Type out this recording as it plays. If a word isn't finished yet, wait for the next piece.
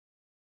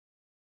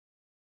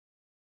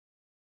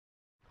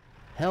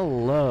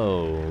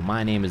Hello,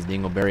 my name is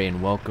Dingleberry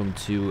and welcome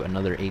to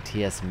another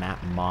ATS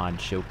map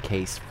mod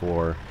showcase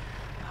for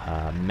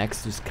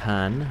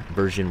MEXUSCAN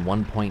version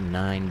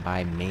 1.9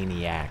 by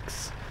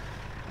Maniax.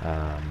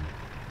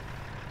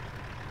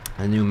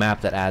 A new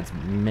map that adds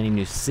many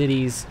new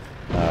cities,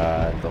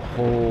 a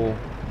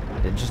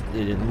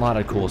lot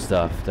of cool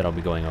stuff that I'll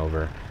be going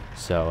over.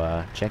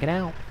 So check it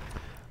out.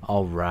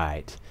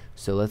 Alright,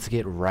 so let's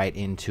get right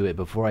into it.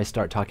 Before I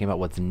start talking about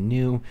what's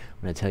new,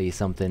 I'm going to tell you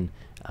something.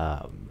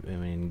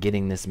 In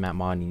getting this map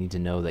mod, you need to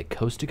know that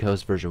Coast to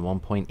Coast version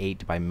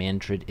 1.8 by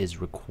Mantrid is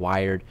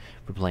required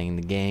for playing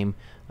the game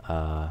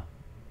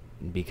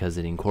because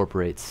it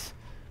incorporates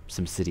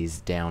some cities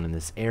down in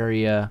this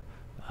area,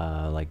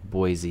 like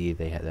Boise.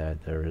 The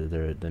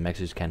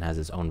MEXUSCAN has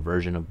its own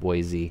version of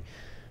Boise,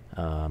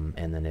 and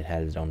then it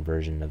has its own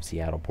version of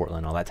Seattle,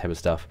 Portland, all that type of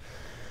stuff.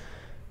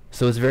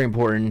 So it's very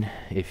important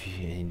if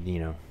you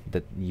know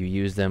that you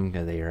use them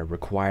because they are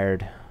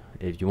required.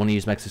 If you want to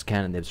use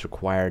MEXUSCAN, it's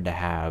required to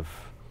have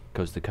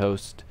Coast to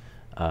Coast.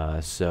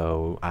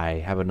 So I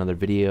have another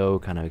video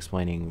kind of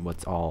explaining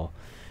what's all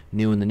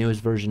new in the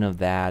newest version of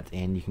that,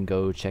 and you can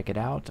go check it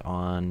out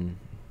on.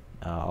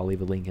 I'll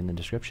leave a link in the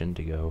description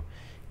to go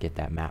get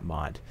that map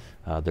mod.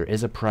 There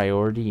is a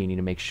priority. You need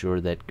to make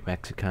sure that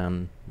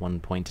MEXUSCAN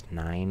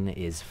 1.9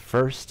 is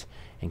first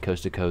and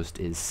Coast to Coast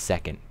is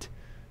second.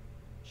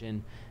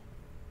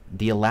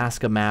 The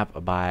Alaska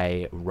map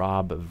by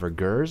Rob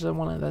Viguurs,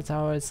 that's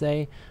how I would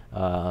say.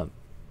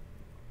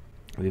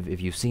 If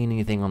you've seen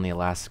anything on the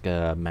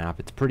Alaska map,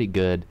 it's pretty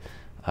good.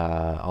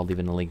 I'll leave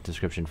in the link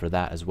description for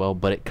that as well.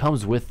 But it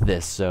comes with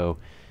this, so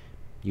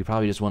you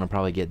probably just want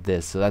to get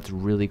this. So that's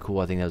really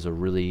cool. I think that was a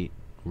really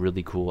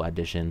cool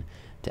addition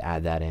to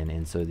add that in.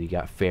 And so you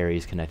got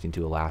ferries connecting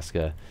to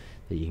Alaska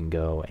that you can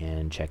go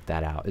and check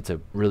that out. It's a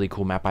really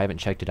cool map. I haven't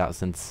checked it out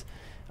since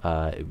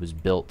it was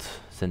built,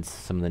 since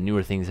some of the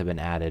newer things have been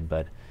added,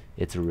 but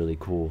it's a really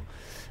cool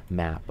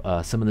map.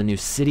 Some of the new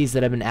cities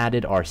that have been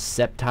added are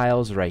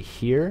sept-iles right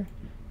here.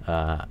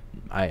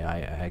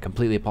 I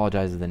completely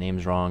apologize if the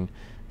name's wrong.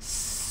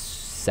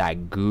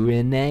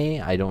 Saguenay,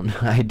 I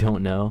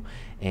don't know,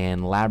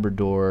 and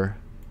Labrador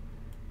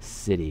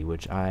City,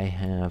 which I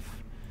have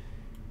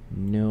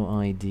no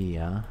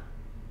idea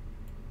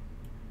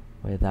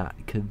where that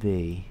could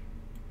be.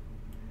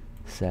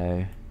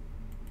 So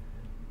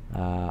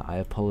I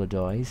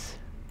apologize.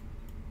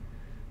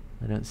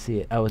 I don't see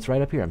it. Oh, it's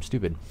right up here. I'm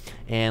stupid.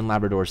 And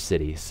Labrador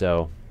City.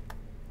 So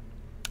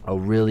a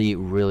really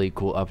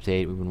cool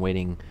update. We've been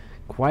waiting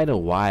quite a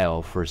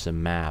while for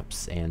some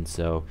maps, and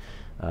so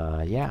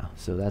yeah.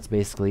 So that's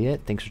basically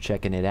it. Thanks for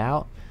checking it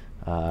out.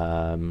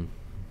 Go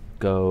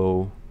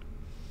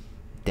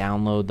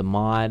download the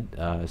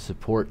mod.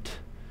 Support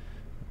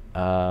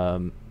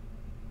Maniax.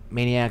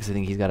 I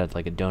think he's got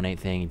like a donate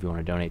thing if you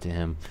want to donate to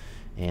him.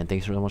 And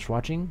thanks so much for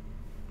watching.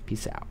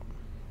 Peace out.